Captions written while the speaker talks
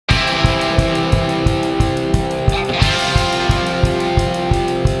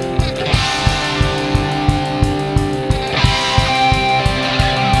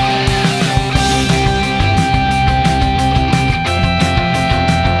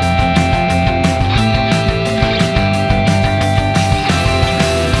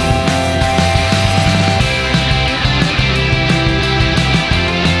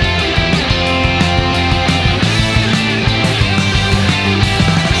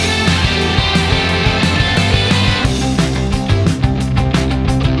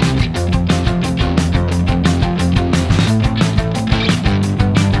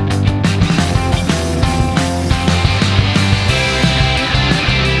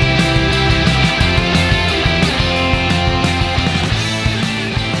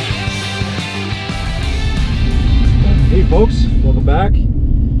folks, welcome back.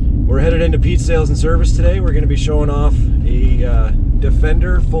 We're headed into Pete's Sales and Service today. We're going to be showing off a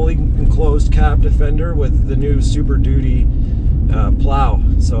Defender, fully enclosed cab Defender with the new Super Duty plow.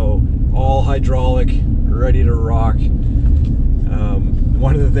 So all hydraulic, ready to rock.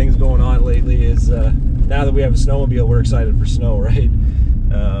 One of the things going on lately is now that we have a snowmobile, we're excited for snow, right?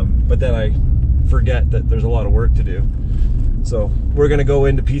 But then I forget that there's a lot of work to do. So we're going to go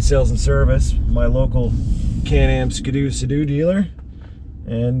into Pete's Sales and Service, my local Can-Am Skidoo dealer,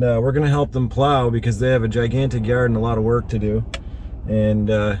 and we're going to help them plow because they have a gigantic yard and a lot of work to do. And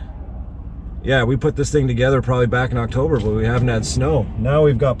yeah, we put this thing together probably back in October, but we haven't had snow. Now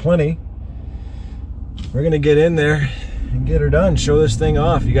we've got plenty. We're going to get in there and get her done, show this thing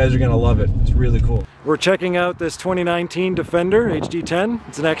off. You guys are going to love it. It's really cool. We're checking out this 2019 Defender HD10.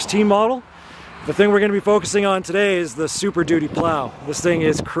 It's an XT model. The thing we're going to be focusing on today is the Super Duty plow. This thing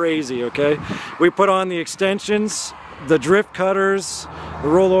is crazy, okay? We put on the extensions, the drift cutters, the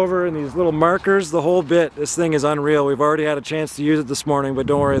rollover, and these little markers, the whole bit. This thing is unreal. We've already had a chance to use it this morning, but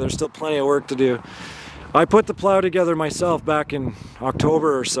don't worry, there's still plenty of work to do. I put the plow together myself back in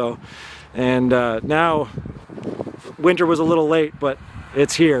October or so, and now winter was a little late, but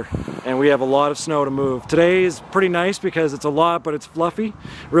it's here and we have a lot of snow to move. Today is pretty nice because it's a lot, but it's fluffy,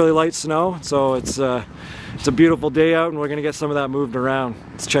 really light snow, so it's a beautiful day out and we're gonna get some of that moved around.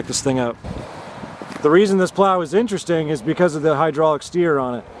 Let's check this thing out. The reason this plow is interesting is because of the hydraulic steer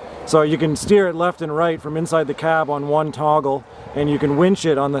on it. So you can steer it left and right from inside the cab on one toggle, and you can winch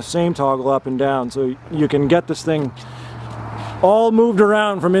it on the same toggle up and down, so you can get this thing all moved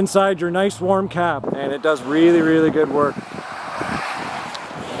around from inside your nice warm cab, and it does really good work.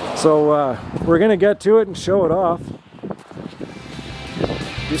 So we're gonna get to it and show it off.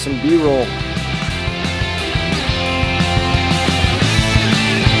 Do some B-roll.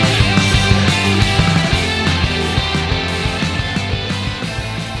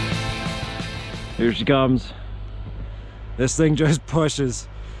 Here she comes. This thing just pushes.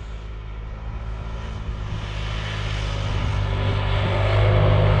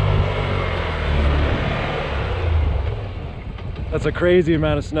 That's a crazy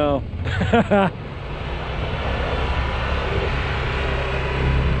amount of snow.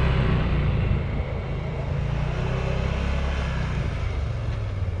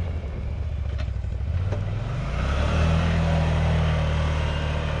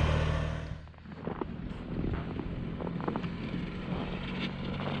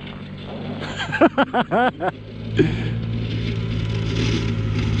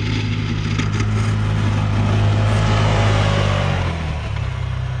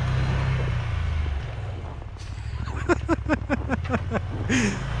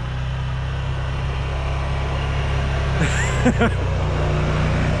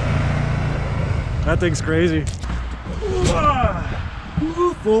 That thing's crazy.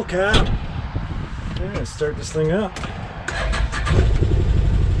 Ooh, full cab. Yeah, let's start this thing up.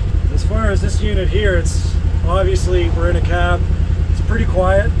 As far as this unit here, it's obviously we're in a cab. It's pretty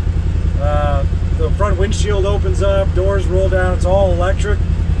quiet. The front windshield opens up, doors roll down. It's all electric.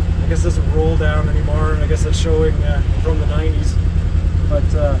 I guess it doesn't roll down anymore. I guess that's showing from the 90s. But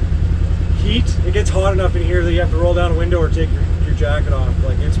heat, it gets hot enough in here that you have to roll down a window or take your jacket off.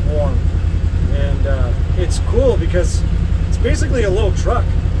 Like, it's warm. And it's cool because it's basically a little truck.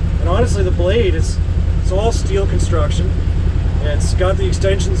 And honestly, the blade it's all steel construction. It's got the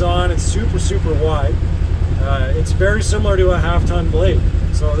extensions on. It's super wide. It's very similar to a half-ton blade.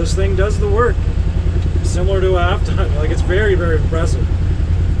 So this thing does the work similar to a half-ton. Like, it's very impressive.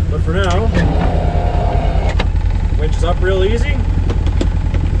 But for now, winch is up real easy.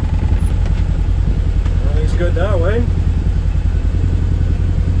 Everything's good that way.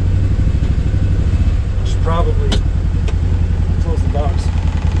 Should probably close the box.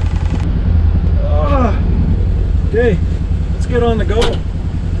 Okay, let's get on the go.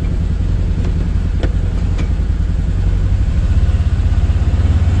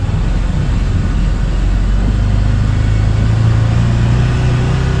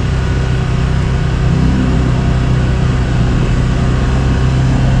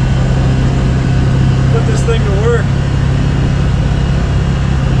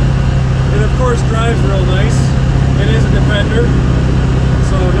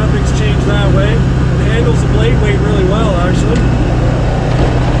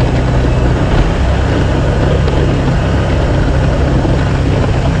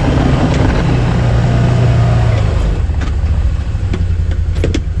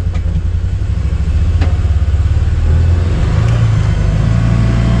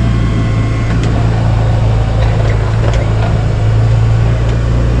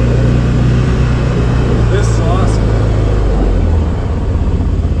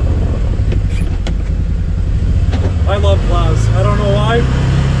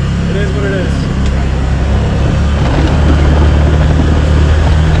 It is what it is.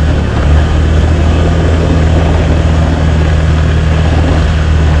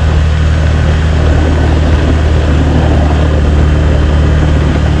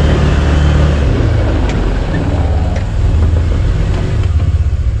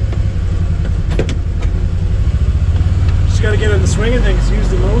 Just gotta get in the swing of things, use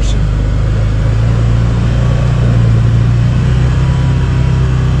the motion.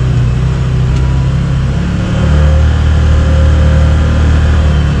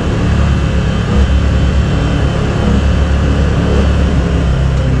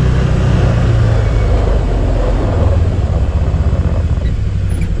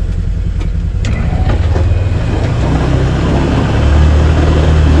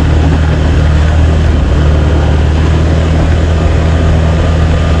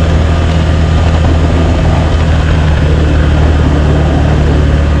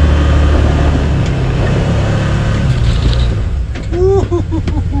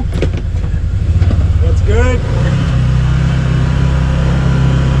 That's good.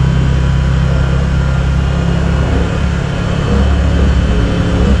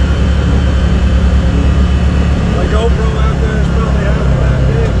 My GoPro out there is probably having a bad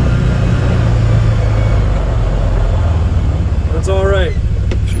day. That's all right.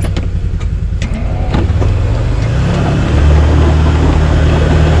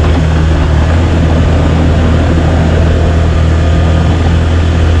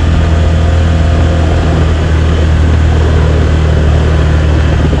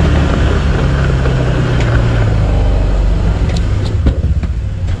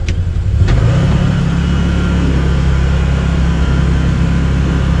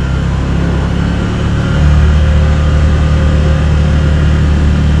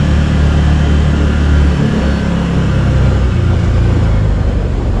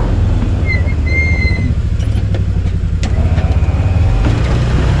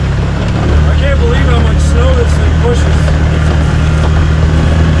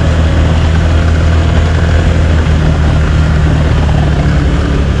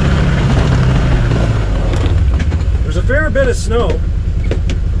 Bit of snow.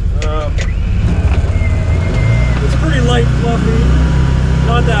 It's pretty light, fluffy,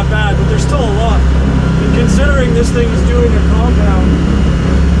 not that bad, but there's still a lot. And considering this thing is doing a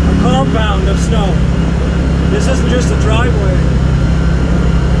compound of snow, this isn't just a driveway.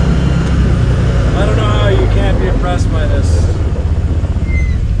 I don't know how you can't be impressed by this.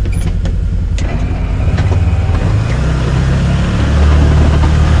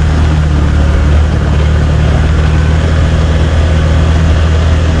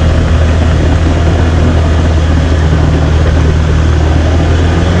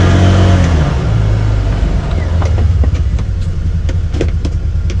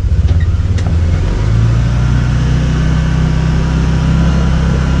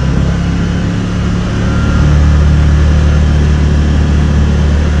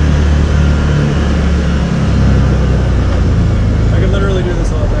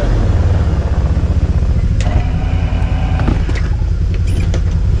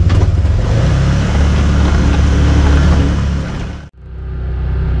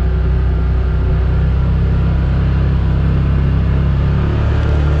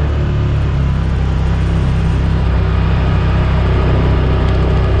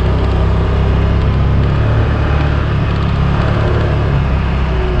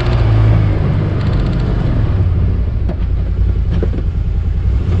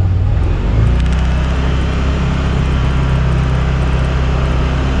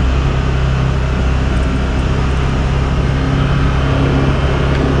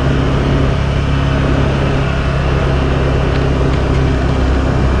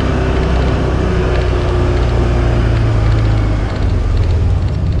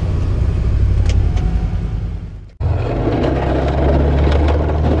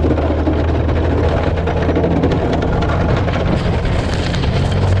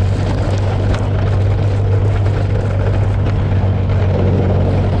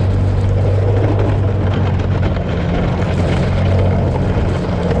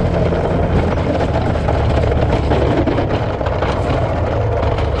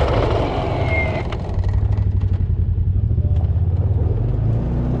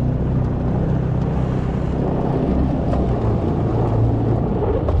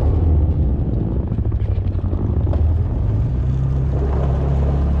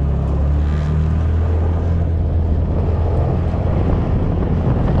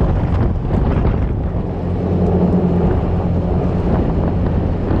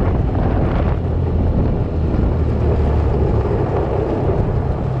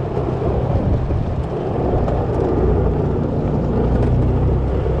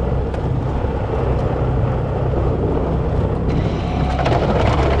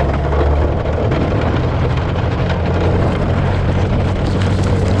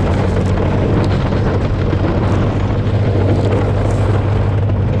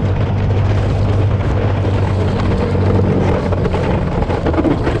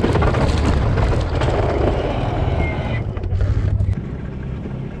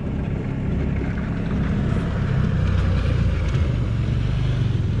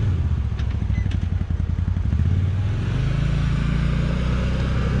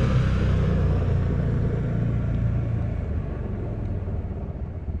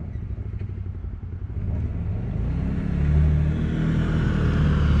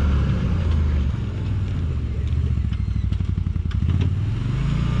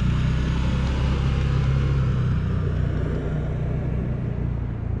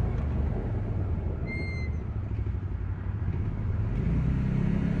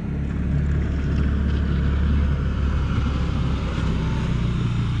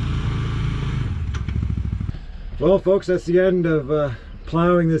 Well, folks, that's the end of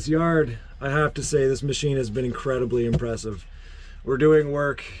plowing this yard. I have to say this machine has been incredibly impressive. We're doing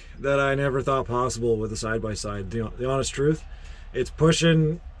work that I never thought possible with a side-by-side. The honest truth, it's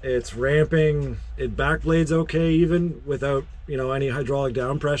pushing, it's ramping, it backblades okay even without, you know, any hydraulic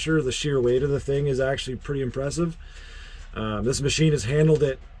down pressure. The sheer weight of the thing is actually pretty impressive. This machine has handled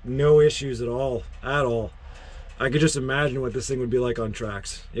it no issues at all. I could just imagine what this thing would be like on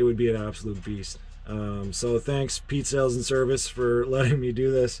tracks. It would be an absolute beast. So thanks Pete Sales and Service for letting me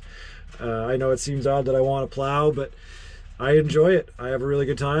do this. I know it seems odd that I want to plow, but I enjoy it. I have a really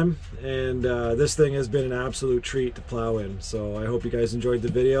good time, and this thing has been an absolute treat to plow in. So I hope you guys enjoyed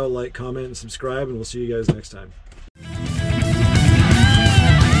the video. Like, comment, and subscribe, and we'll see you guys next time.